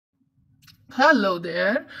Hello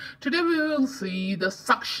there. Today we will see the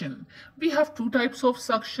suction. We have two types of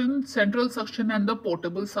suction, central suction and the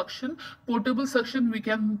portable suction. Portable suction we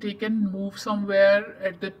can take and move somewhere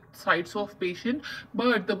at the sides of patient,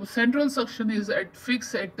 but the central suction is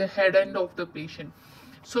fixed at the head end of the patient.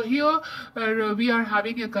 So here we are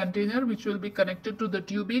having a container which will be connected to the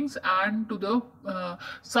tubings, and to the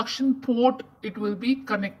suction port it will be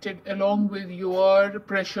connected along with your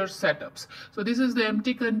pressure setups. So this is the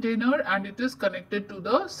empty container and it is connected to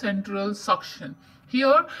the central suction.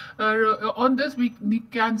 Here on this we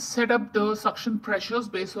can set up the suction pressures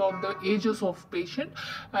based on the ages of patient,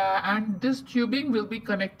 and this tubing will be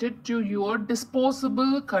connected to your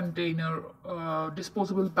disposable container,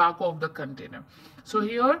 disposable bag of the container. So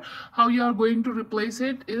here how you are going to replace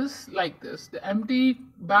it is like this. The empty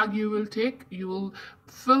bag you will take, you will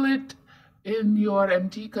fill it in your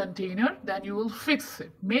empty container, then you will fix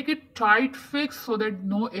it, make it tight fix so that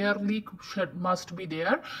no air leak must be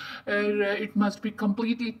there. It must be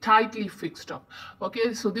completely tightly fixed up.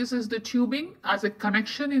 Okay, so this is the tubing as a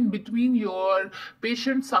connection in between your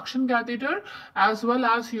patient suction catheter as well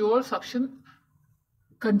as your suction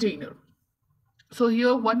container. So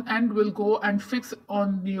here one end will go and fix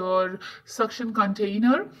on your suction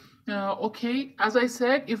container. Okay, as I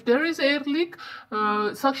said, if there is air leak,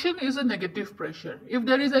 suction is a negative pressure. If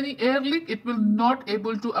there is any air leak, it will not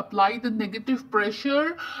able to apply the negative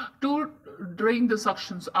pressure to drain the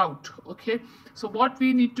suctions out. Okay, so what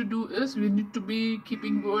we need to do is we need to be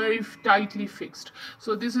keeping very tightly fixed.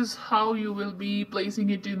 So this is how you will be placing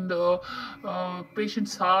it in the patient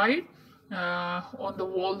side on the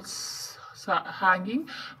walls hanging,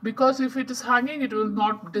 because if it is hanging it will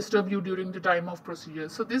not disturb you during the time of procedure.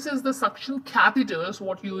 So this is the suction catheters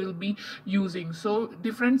what you will be using. So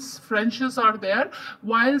different Frenches are there.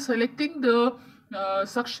 While selecting the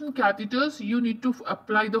suction catheters, you need to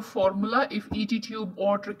apply the formula. If ET tube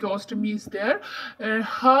or tracheostomy is there,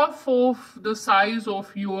 half of the size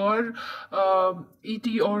of your ET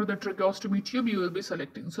or the tracheostomy tube you will be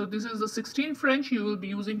selecting. So this is the 16 French you will be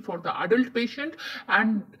using for the adult patient,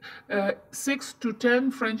 and 6 to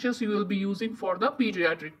 10 Frenches you will be using for the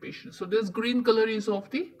pediatric patient. So this green color is of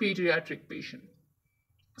the pediatric patient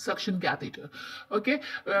suction catheter. Okay,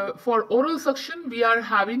 for oral suction we are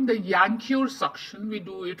having the Yancure suction. We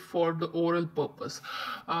do it for the oral purpose.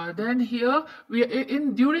 Then here we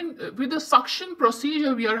with the suction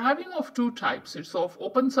procedure we are having of two types. It's of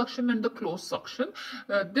open suction and the closed suction.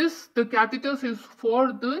 The catheters is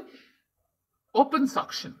for the open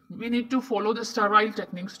suction. We need to follow the sterile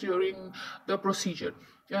techniques during the procedure.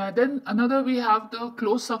 Then another we have the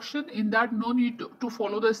closed suction. In that no need to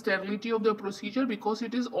follow the sterility of the procedure, because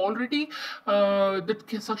it is already the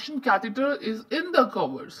suction catheter is in the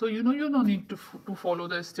cover, so you don't need to follow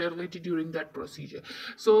the sterility during that procedure.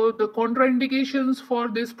 So the contraindications for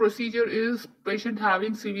this procedure is patient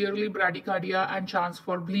having severely bradycardia and chance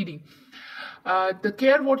for bleeding. The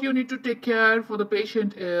care what you need to take care for the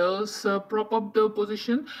patient is prop up the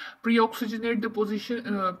position, pre-oxygenate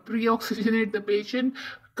the patient,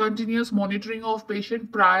 continuous monitoring of patient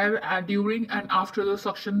prior, during and after the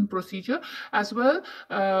suction procedure, as well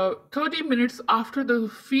 30 minutes after the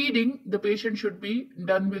feeding the patient should be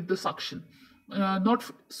done with the suction. Not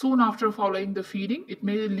soon after following the feeding, it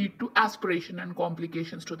may lead to aspiration and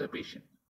complications to the patient.